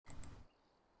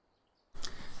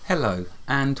Hello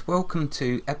and welcome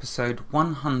to episode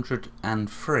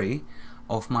 103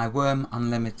 of my Wurm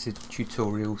Unlimited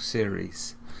tutorial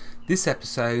series. This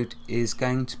episode is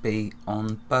going to be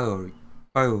on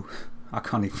I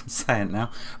can't even say it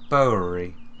now.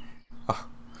 Bowyery. Oh,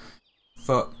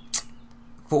 for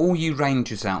all you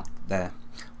rangers out there,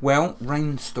 well,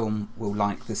 Rainstorm will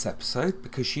like this episode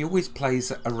because she always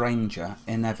plays a ranger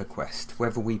in EverQuest.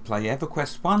 Whether we play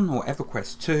EverQuest 1 or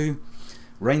EverQuest 2,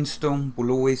 Rainstorm will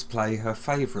always play her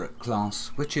favourite class,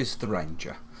 which is the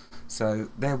Ranger. So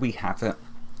there we have it.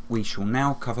 We shall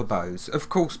now cover bows. Of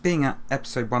course, being at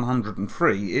episode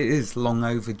 103, it is long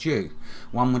overdue.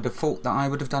 One would have thought that I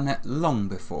would have done it long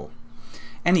before.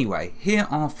 Anyway, here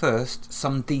are first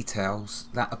some details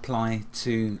that apply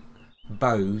to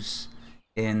bows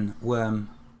in Wurm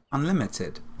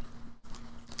Unlimited.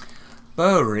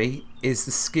 Bowyery is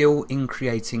the skill in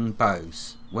creating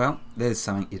bows. Well, there's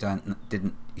something you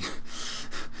didn't.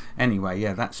 Anyway,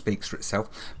 yeah, that speaks for itself.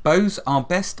 Bows are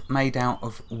best made out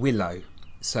of willow.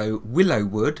 So willow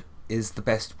wood is the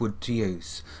best wood to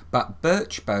use, but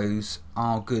birch bows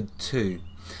are good too.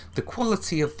 The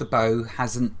quality of the bow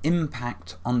has an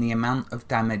impact on the amount of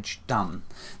damage done.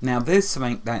 Now, there's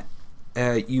something that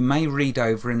you may read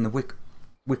over in the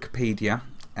Wikipedia.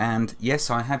 And yes,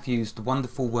 I have used the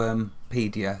wonderful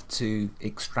Wurmpedia to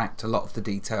extract a lot of the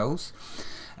details.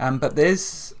 But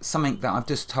there's something that I've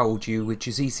just told you which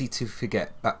is easy to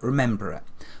forget, but remember it.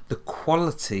 The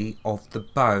quality of the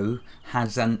bow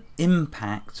has an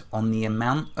impact on the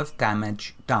amount of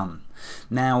damage done.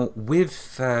 Now,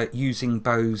 with using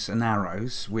bows and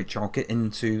arrows, which I'll get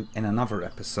into in another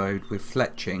episode with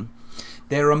fletching,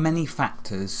 there are many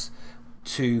factors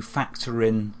to factor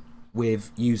in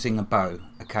with using a bow.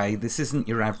 Okay, this isn't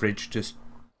your average just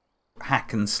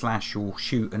hack and slash or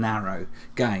shoot an arrow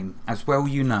game. As well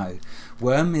you know,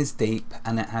 Wurm is deep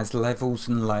and it has levels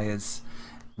and layers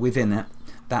within it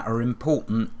that are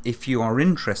important if you are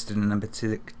interested in a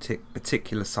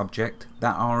particular subject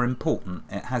that are important.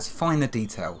 It has finer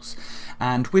details,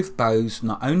 and with bows,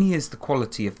 not only is the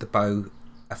quality of the bow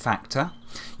a factor,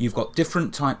 you've got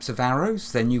different types of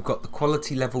arrows, then you've got the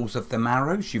quality levels of them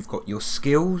arrows, you've got your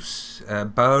skills,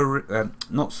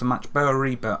 not so much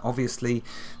Bowyery, but obviously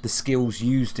the skills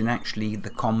used in actually the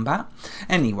combat.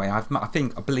 Anyway, I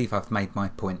believe I've made my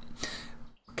point.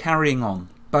 Carrying on,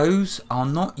 bows are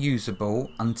not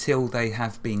usable until they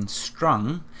have been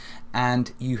strung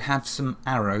and you have some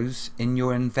arrows in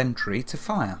your inventory to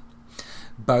fire.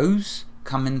 Bows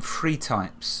come in three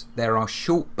types. There are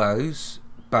short bows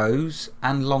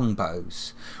and long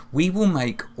bows. We will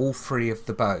make all three of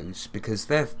the bows because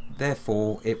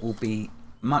therefore it will be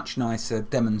much nicer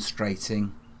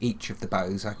demonstrating each of the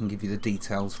bows. I can give you the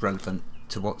details relevant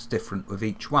to what's different with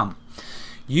each one.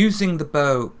 Using the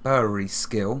Bowyery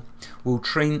skill will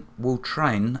train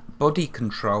body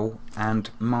control and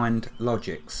mind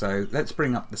logic. So let's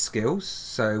bring up the skills.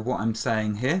 So what I'm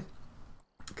saying here,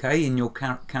 okay, in your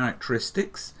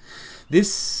characteristics,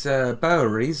 this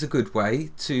Bowyery is a good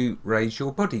way to raise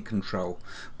your body control.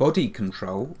 Body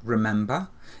control, remember,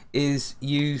 is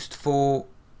used for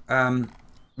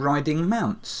riding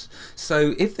mounts.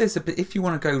 So if you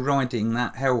want to go riding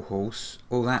that hell horse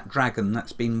or that dragon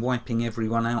that's been wiping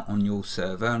everyone out on your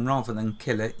server, and rather than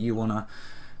kill it, you want to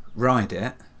ride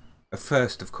it.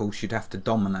 First, of course, you'd have to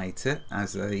dominate it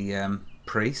as a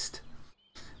priest.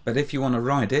 But if you want to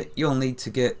ride it, you'll need to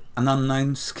get an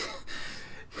unknown skill.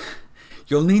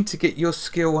 You'll need to get your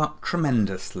skill up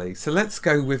tremendously. So let's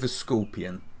go with a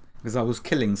scorpion, because I was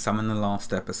killing some in the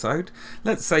last episode.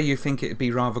 Let's say you think it'd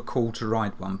be rather cool to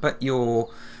ride one, but your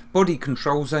body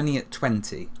control's only at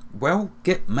 20. Well,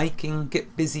 get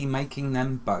busy making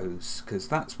them bows, because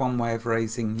that's one way of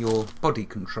raising your body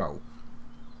control.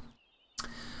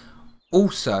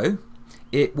 Also,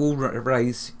 it will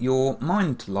raise your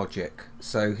mind logic.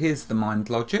 So here's the mind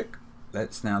logic.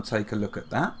 Let's now take a look at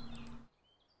that.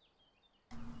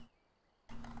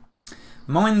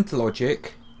 Mind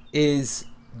logic is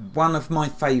one of my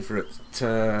favourite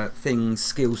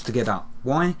skills to get up.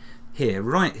 Why? Here,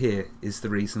 right here is the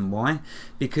reason why.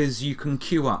 Because you can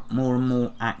queue up more and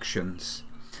more actions.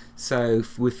 So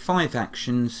with 5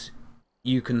 actions,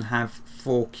 you can have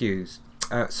 4 queues.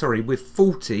 With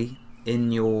 40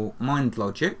 in your mind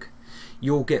logic,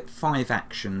 you'll get 5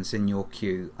 actions in your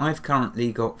queue. I've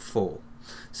currently got 4.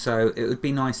 So it would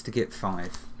be nice to get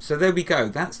 5. So there we go.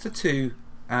 That's the two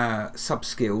sub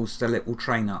skills that it will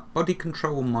train up: body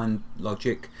control and mind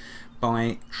logic,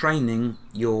 by training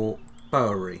your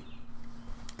Bowyery.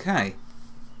 Okay,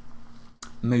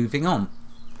 moving on.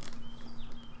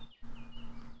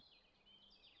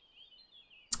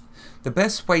 The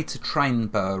best way to train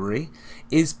Bowyery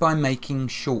is by making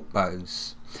short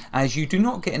bows, as you do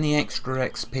not get any extra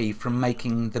XP from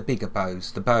making the bigger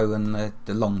bows, the bow and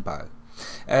the long bow.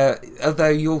 Although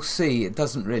you'll see it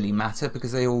doesn't really matter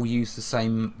because they all use the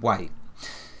same weight.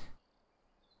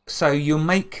 So you'll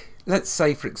make, let's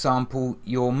say for example,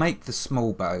 you'll make the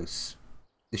small bows,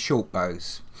 the short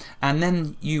bows, and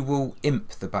then you will imp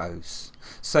the bows.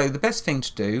 So the best thing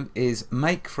to do is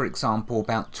make, for example,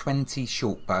 about 20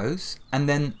 short bows and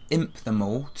then imp them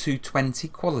all to 20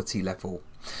 quality level.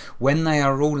 When they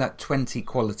are all at 20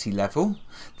 quality level,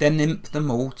 then imp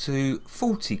them all to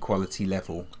 40 quality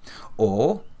level.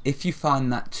 Or if you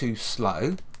find that too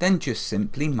slow, then just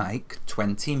simply make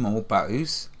 20 more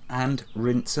bows and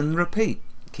rinse and repeat,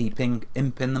 keeping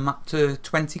imping them up to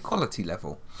 20 quality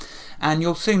level. And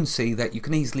you'll soon see that you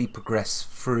can easily progress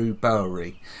through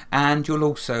Bowyery, and you'll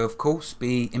also of course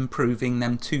be improving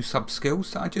them 2 sub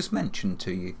skills that I just mentioned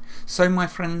to you. So my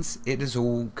friends, it is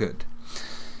all good.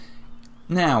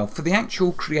 Now for the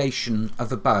actual creation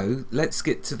of a bow, let's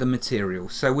get to the material.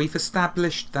 So we've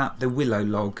established that the willow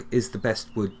log is the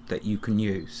best wood that you can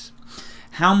use.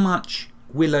 How much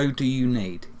willow do you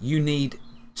need? You need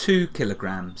 2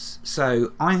 kilograms.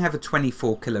 So I have a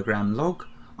 24 kilogram log.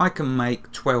 I can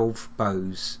make 12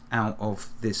 bows out of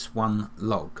this one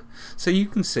log. So you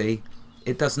can see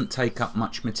it doesn't take up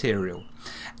much material,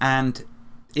 and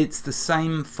it's the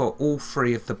same for all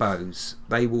 3 of the bows.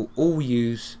 They will all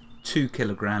use 2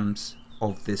 kilograms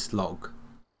of this log.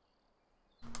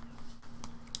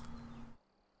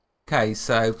 Okay,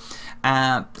 so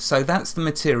that's the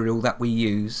material that we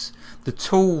use. The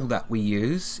tool that we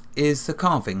use is the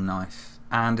carving knife,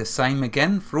 and the same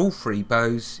again for all 3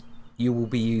 bows. You will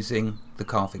be using the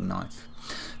carving knife.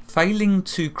 Failing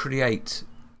to create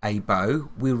a bow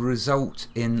will result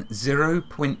in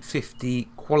 0.50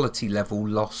 quality level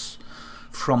loss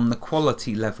from the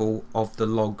quality level of the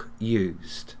log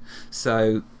used.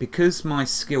 So because my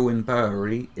skill in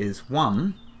Bowyery is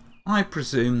 1, I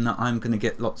presume that I'm going to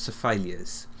get lots of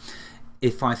failures.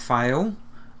 If I fail,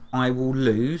 I will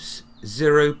lose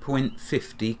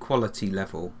 0.50 quality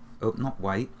level. Oh, not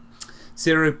weight.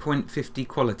 0.50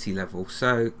 quality level.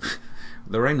 So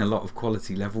there ain't a lot of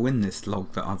quality level in this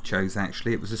log that I've chose.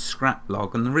 Actually, it was a scrap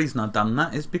log, and the reason I've done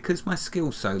that is because my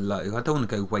skill's so low. I don't want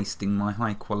to go wasting my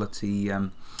high quality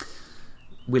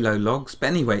willow logs. But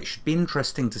anyway, it should be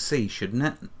interesting to see, shouldn't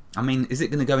it? I mean, is it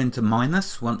going to go into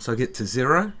minus once I get to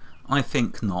 0? I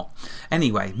think not.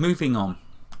 Anyway, moving on,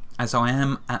 as I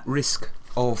am at risk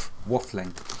of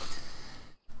waffling.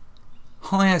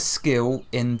 Higher skill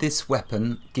in this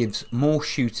weapon gives more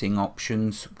shooting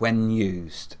options when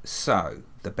used. So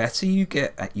the better you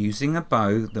get at using a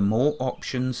bow, the more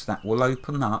options that will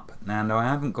open up. Now I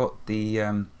haven't got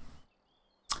the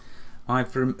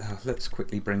let's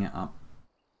quickly bring it up.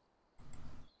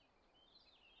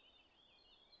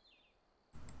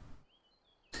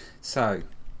 So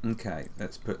okay,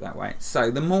 let's put it that way.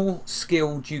 So the more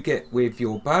skilled you get with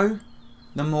your bow,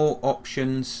 the more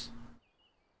options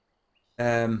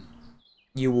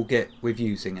you will get with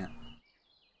using it.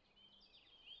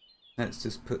 Let's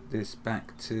just put this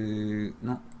back to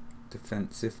not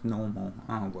defensive, normal.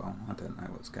 Oh well, I don't know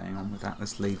what's going on with that.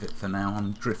 Let's leave it for now.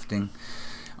 I'm drifting.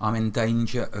 I'm in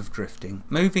danger of drifting.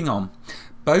 Moving on.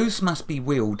 Bows must be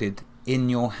wielded in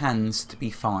your hands to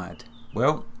be fired.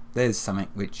 Well, there's something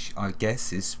which I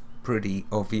guess is pretty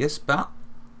obvious, but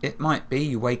it might be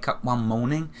you wake up one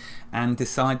morning and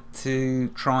decide to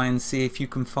try and see if you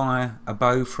can fire a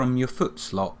bow from your foot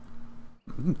slot.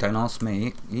 Don't ask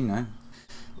me, you know.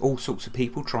 All sorts of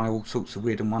people try all sorts of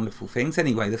weird and wonderful things.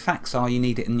 Anyway, the facts are you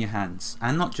need it in your hands.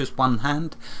 And not just one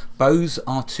hand. Bows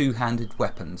are 2-handed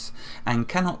weapons and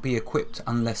cannot be equipped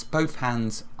unless both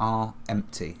hands are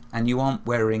empty and you aren't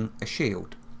wearing a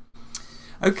shield.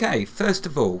 Okay, first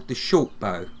of all, the short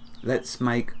bow. Let's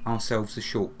make ourselves a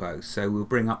short bow. So we'll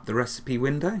bring up the recipe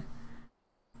window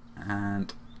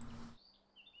and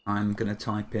I'm going to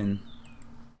type in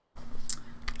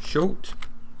short.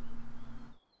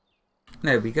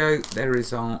 There we go, there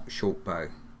is our short bow.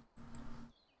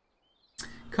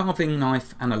 Carving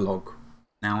knife and a log.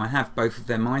 Now I have both of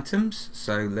them items,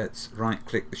 so let's right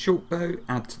click the short bow,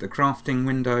 add to the crafting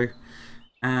window,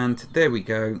 and there we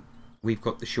go, we've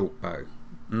got the short bow.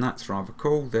 And that's rather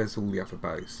cool. There's all the other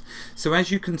bows. So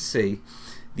as you can see,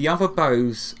 the other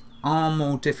bows are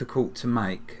more difficult to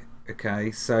make.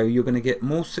 Okay, so you're going to get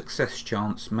more success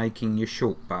chance making your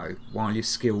short bow while your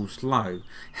skill's low.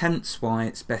 Hence why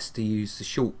it's best to use the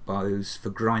short bows for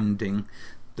grinding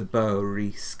the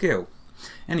Bowyery skill.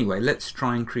 Anyway, let's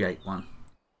try and create one.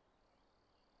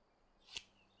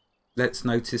 Let's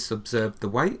observe the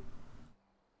weight.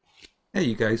 There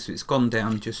you go, so it's gone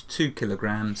down just 2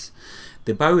 kilograms.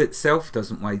 The bow itself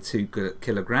doesn't weigh 2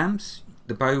 kilograms.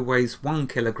 The bow weighs 1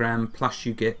 kilogram plus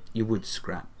you get your wood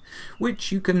scrap, which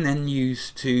you can then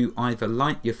use to either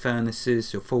light your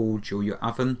furnaces, your forge or your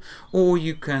oven, or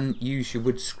you can use your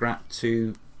wood scrap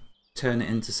to turn it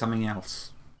into something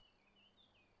else.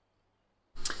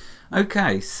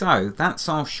 Okay, so that's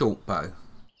our short bow.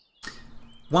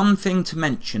 One thing to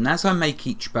mention, as I make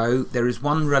each bow, there is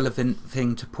one relevant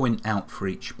thing to point out for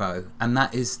each bow, and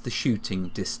that is the shooting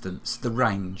distance, the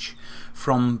range,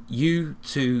 from you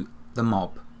to the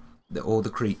mob, or the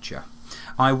creature.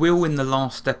 I will, in the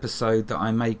last episode that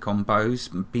I make on bows,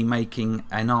 be making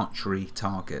an archery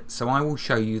target, so I will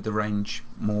show you the range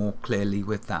more clearly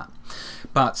with that.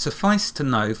 But suffice to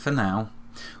know for now,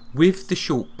 with the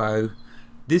short bow,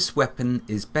 this weapon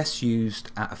is best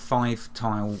used at a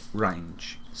 5-tile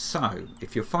range. So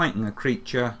if you're fighting a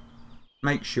creature,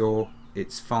 make sure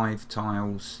it's 5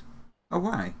 tiles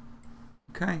away.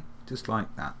 Okay, just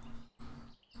like that.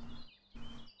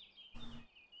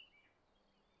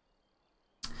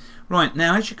 Right,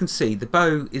 now as you can see, the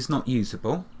bow is not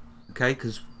usable, okay,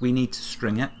 because we need to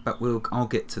string it, but I'll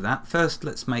get to that. First,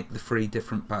 let's make the 3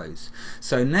 different bows.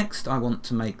 So next I want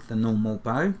to make the normal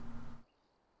bow.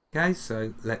 Okay,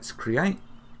 so let's create.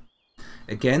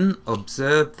 Again,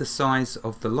 observe the size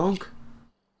of the log,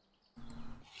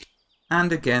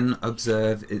 and again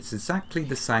observe it's exactly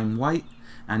the same weight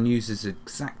and uses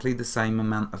exactly the same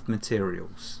amount of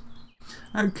materials.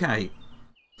 Okay,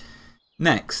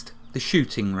 next, the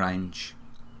shooting range.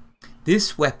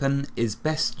 This weapon is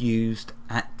best used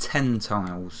at 10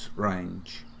 tiles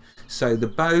range. So the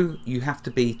bow, you have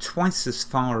to be twice as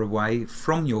far away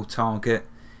from your target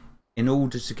in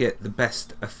order to get the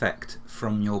best effect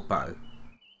from your bow.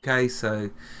 Okay,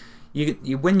 so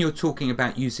when you're talking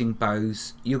about using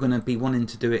bows, you're going to be wanting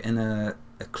to do it in a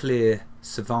clear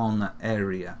savanna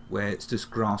area where it's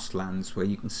just grasslands where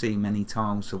you can see many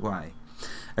tiles away,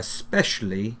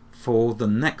 especially for the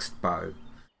next bow.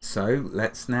 So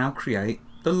let's now create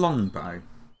the long bow.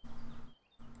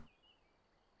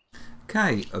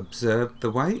 Okay, observe the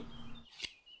weight.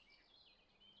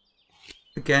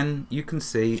 Again, you can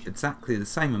see exactly the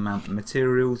same amount of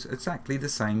materials, exactly the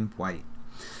same weight.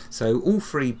 So all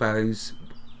 3 bows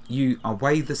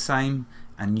weigh the same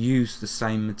and use the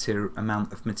same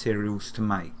amount of materials to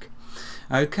make.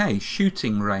 Okay,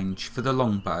 shooting range for the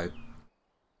long bow.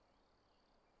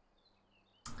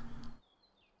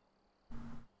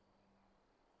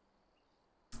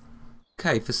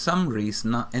 Okay, for some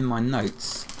reason in my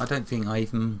notes, I don't think I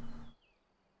even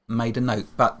made a note,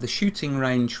 but the shooting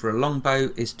range for a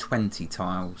longbow is 20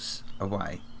 tiles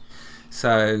away.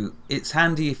 So it's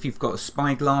handy if you've got a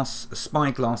spyglass. A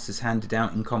spyglass is handed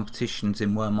out in competitions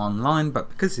in Wurm Online, but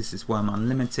because this is Wurm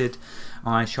Unlimited,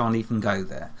 I shan't even go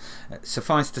there.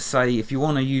 Suffice to say, if you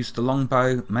want to use the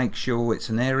longbow, make sure it's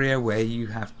an area where you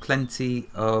have plenty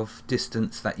of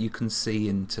distance that you can see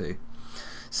into.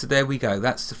 So there we go,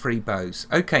 that's the 3 bows.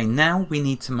 Okay, now we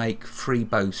need to make 3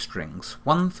 bowstrings,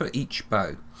 1 for each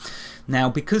bow. Now,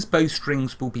 because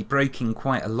bowstrings will be breaking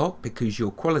quite a lot because your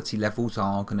quality levels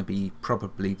are going to be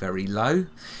probably very low,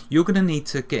 you're going to need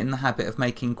to get in the habit of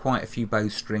making quite a few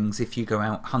bowstrings if you go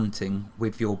out hunting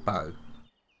with your bow.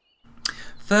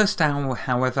 First,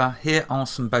 however, here are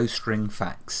some bowstring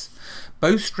facts.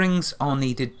 Bowstrings are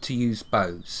needed to use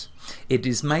bows. It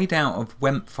is made out of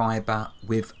wemp fibre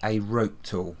with a rope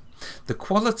tool. The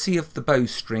quality of the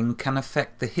bowstring can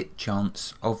affect the hit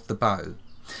chance of the bow.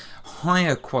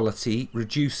 Higher quality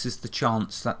reduces the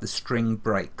chance that the string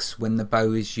breaks when the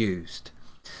bow is used.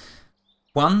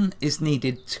 1 is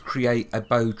needed to create a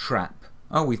bow trap.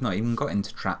 Oh, we've not even got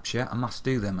into traps yet. I must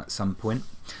do them at some point.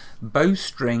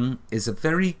 Bowstring is a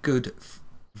very good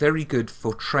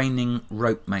for training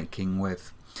rope making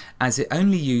with, as it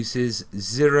only uses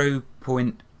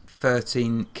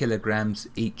 0.13 kilograms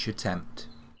each attempt.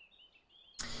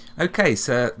 Okay,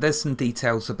 so there's some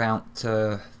details about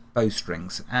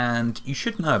bowstrings, and you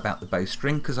should know about the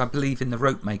bowstring because I believe in the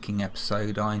rope making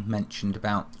episode I mentioned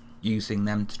about using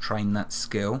them to train that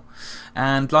skill.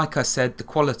 And like I said, the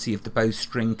quality of the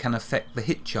bowstring can affect the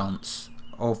hit chance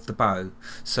of the bow,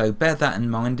 so bear that in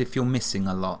mind if you're missing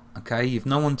a lot. Okay, you've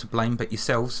no one to blame but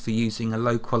yourselves for using a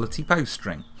low quality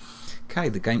bowstring. Okay,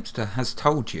 the gamester has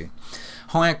told you.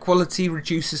 Higher quality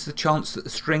reduces the chance that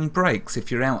the string breaks. If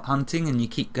you're out hunting and you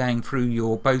keep going through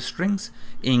your bowstrings,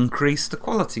 increase the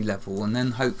quality level, and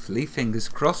then hopefully, fingers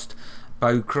crossed,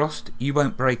 bow crossed, you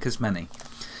won't break as many.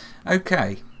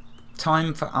 Okay,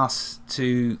 time for us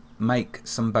to make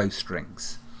some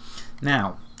bowstrings.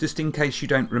 Now, just in case you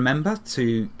don't remember,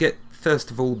 to get first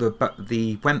of all the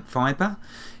wemp fibre,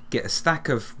 Get a stack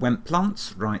of Wemp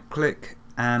plants, right click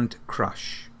and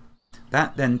crush.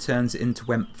 That then turns it into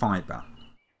Wemp fibre.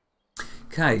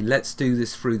 Okay, let's do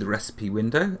this through the recipe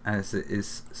window, as it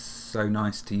is so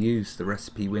nice to use the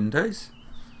recipe windows.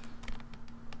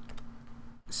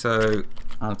 So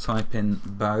I'll type in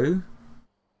bow.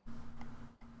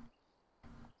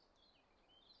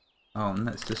 Oh, and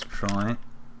let's just try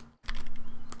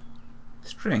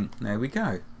string. There we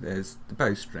go. There's the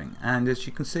bowstring, and as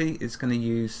you can see, it's going to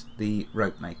use the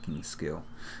rope making skill.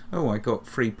 Oh, I got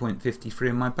 3.53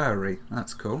 in my Bowyery.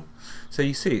 That's cool. So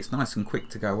you see, it's nice and quick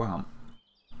to go up.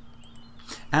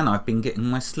 And I've been getting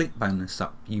my sleep bonus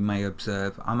up. You may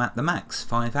observe I'm at the max,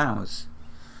 5 hours.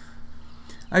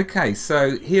 Okay,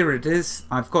 so here it is.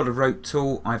 I've got a rope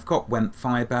tool, I've got Wemp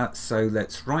fibre, so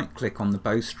let's right click on the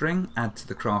bowstring, add to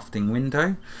the crafting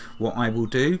window. What I will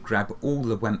do, grab all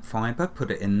the Wemp fibre,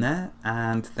 put it in there,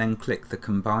 and then click the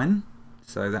combine.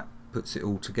 So that puts it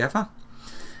all together.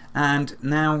 And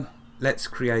now let's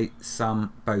create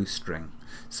some bowstring.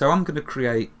 So I'm going to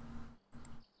create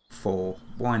 4,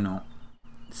 why not?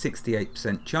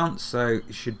 68% chance, so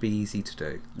it should be easy to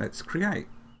do. Let's create.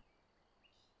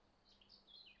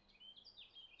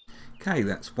 Okay,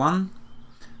 that's 1.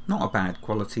 Not a bad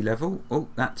quality level. Oh,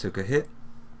 that took a hit.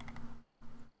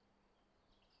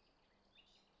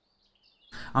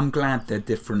 I'm glad there's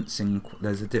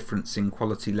a difference in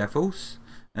quality levels,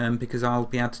 because I'll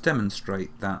be able to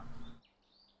demonstrate that.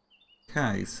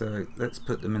 Okay, so let's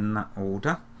put them in that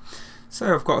order.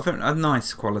 So I've got a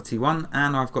nice quality one,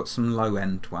 and I've got some low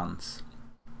end ones.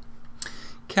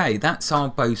 Okay, that's our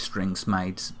bowstrings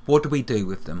made. What do we do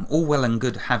with them? All well and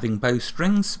good having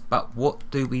bowstrings, but what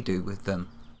do we do with them?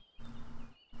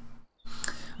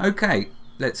 Okay,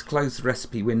 let's close the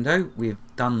recipe window. We're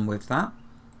done with that.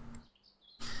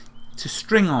 To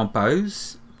string our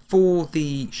bows, for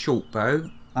the short bow,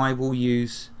 I will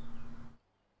use...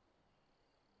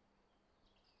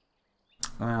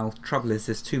 Well, trouble is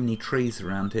there's too many trees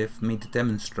around here for me to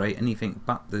demonstrate anything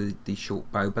but the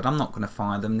short bow, but I'm not going to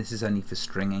fire them, this is only for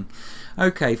stringing.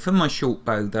 Okay, for my short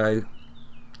bow though,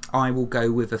 I will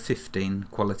go with a 15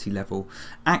 quality level.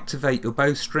 Activate your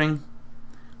bowstring,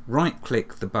 right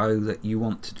click the bow that you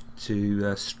want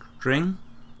to string,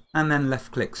 and then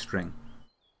left click string.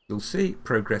 You'll see it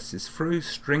progresses through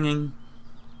stringing.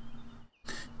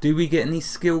 Do we get any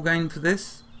skill gain for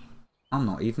this? I'm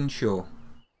not even sure.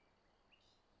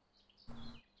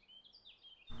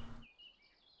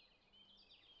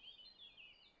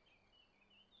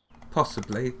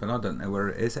 Possibly, but I don't know where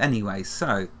it is. Anyway,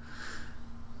 so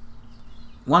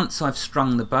once I've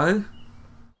strung the bow,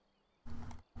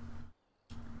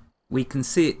 we can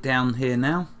see it down here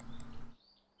now.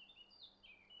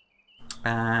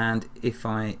 And if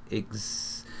I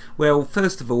well,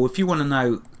 first of all, if you want to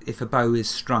know if a bow is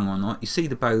strung or not, you see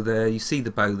the bow there, you see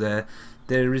the bow there.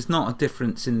 There is not a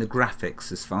difference in the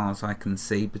graphics as far as I can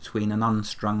see between an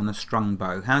unstrung and a strung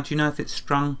bow. How do you know if it's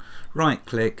strung? Right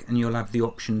click and you'll have the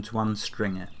option to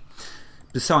unstring it.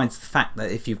 Besides the fact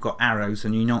that if you've got arrows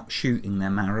and you're not shooting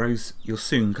them arrows, you'll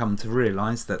soon come to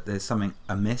realise that there's something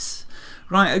amiss.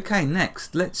 Right, okay,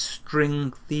 next let's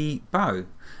string the bow.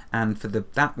 And for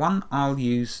that one I'll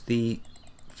use the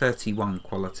 31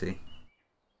 quality.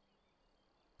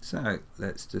 So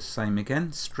let's do the same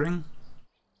again, string.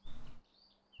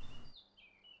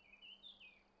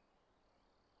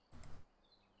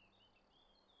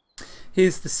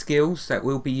 Here's the skills that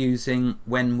we'll be using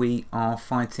when we are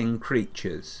fighting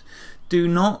creatures. Do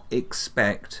not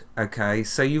expect, okay,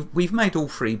 so we've made all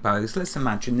 3 bows. Let's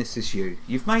imagine this is you.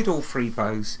 You've made all 3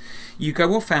 bows. You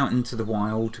go off out into the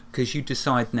wild because you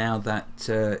decide now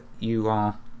that you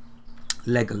are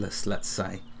legless, let's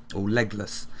say, or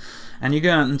legless. And you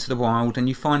go out into the wild and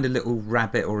you find a little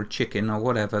rabbit or a chicken or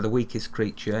whatever, the weakest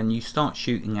creature, and you start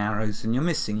shooting arrows and you're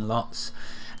missing lots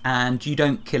and you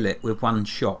don't kill it with one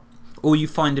shot. Or you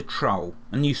find a troll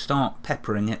and you start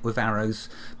peppering it with arrows,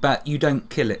 but you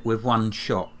don't kill it with one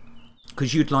shot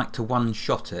because you'd like to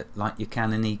one-shot it like you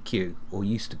can in EQ, or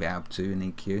used to be able to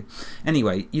in EQ.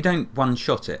 Anyway, you don't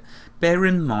one-shot it. Bear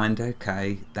in mind,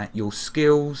 okay, that your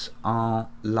skills are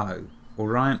low,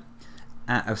 alright?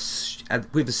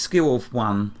 With a skill of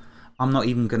 1, I'm not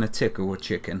even going to tickle a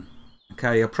chicken.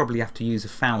 Okay, I'll probably have to use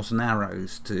 1,000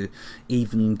 arrows to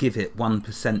even give it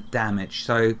 1% damage,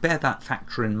 so bear that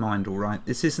factor in mind, alright?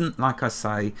 This isn't, like I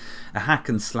say, a hack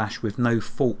and slash with no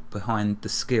fault behind the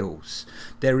skills.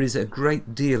 There is a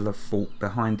great deal of fault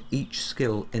behind each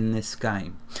skill in this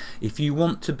game. If you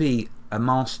want to be a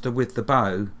master with the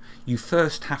bow, you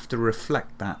first have to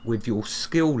reflect that with your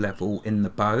skill level in the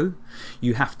bow,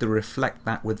 you have to reflect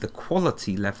that with the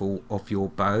quality level of your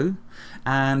bow,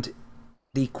 and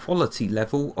the quality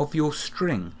level of your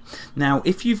string. Now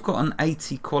if you've got an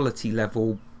 80 quality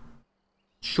level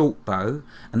short bow,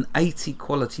 an 80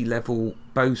 quality level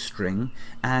bowstring,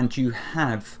 and you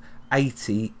have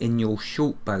 80 in your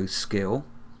short bow skill,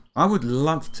 I would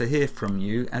love to hear from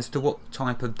you as to what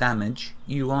type of damage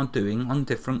you are doing on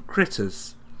different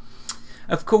critters.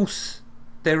 Of course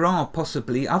there are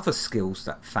possibly other skills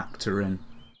that factor in,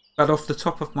 but off the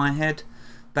top of my head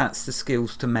that's the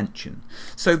skills to mention.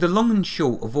 So the long and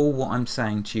short of all what I'm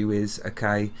saying to you is,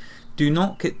 okay, do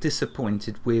not get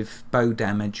disappointed with bow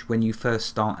damage when you first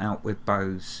start out with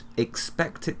bows.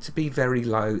 Expect it to be very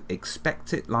low,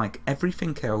 expect it, like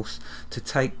everything else, to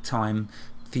take time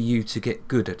for you to get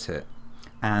good at it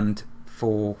and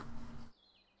for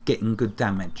getting good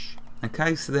damage.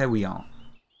 Okay, so there we are.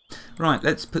 Right,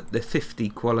 let's put the 50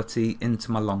 quality into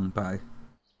my longbow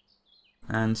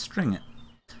and string it.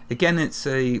 Again, it's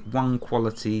a 1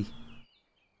 quality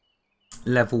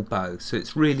level bow, so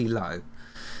it's really low.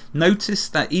 Notice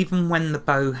that even when the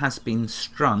bow has been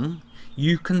strung,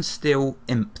 you can still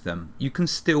imp them, you can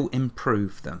still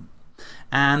improve them.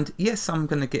 And yes, I'm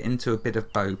going to get into a bit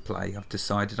of bow play. I've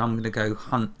decided I'm going to go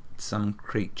hunt some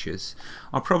creatures.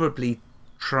 I'll probably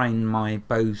train my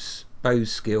bow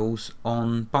skills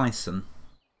on bison.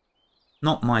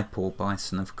 Not my poor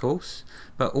bison, of course,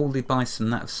 but all the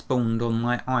bison that have spawned on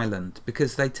my island,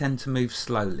 because they tend to move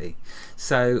slowly.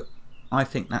 So I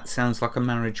think that sounds like a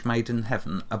marriage made in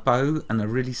heaven, a bow and a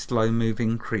really slow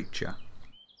moving creature.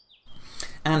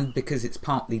 And because it's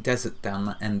partly desert down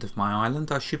that end of my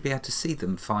island, I should be able to see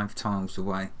them 5 tiles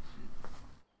away.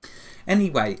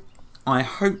 Anyway, I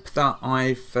hope that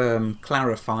I've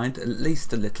clarified at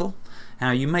least a little how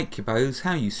you make your bows,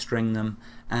 how you string them,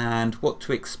 and what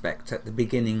to expect at the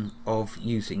beginning of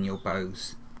using your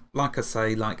bows. Like I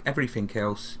say, like everything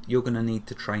else, you're going to need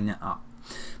to train it up.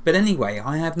 But anyway,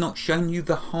 I have not shown you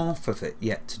the half of it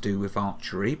yet to do with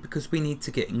archery, because we need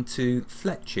to get into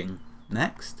fletching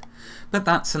next. But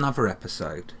that's another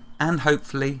episode, and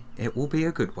hopefully it will be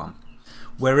a good one.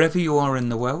 Wherever you are in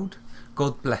the world,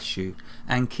 God bless you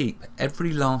and keep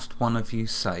every last one of you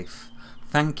safe.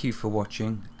 Thank you for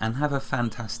watching and have a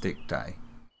fantastic day.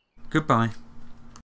 Goodbye.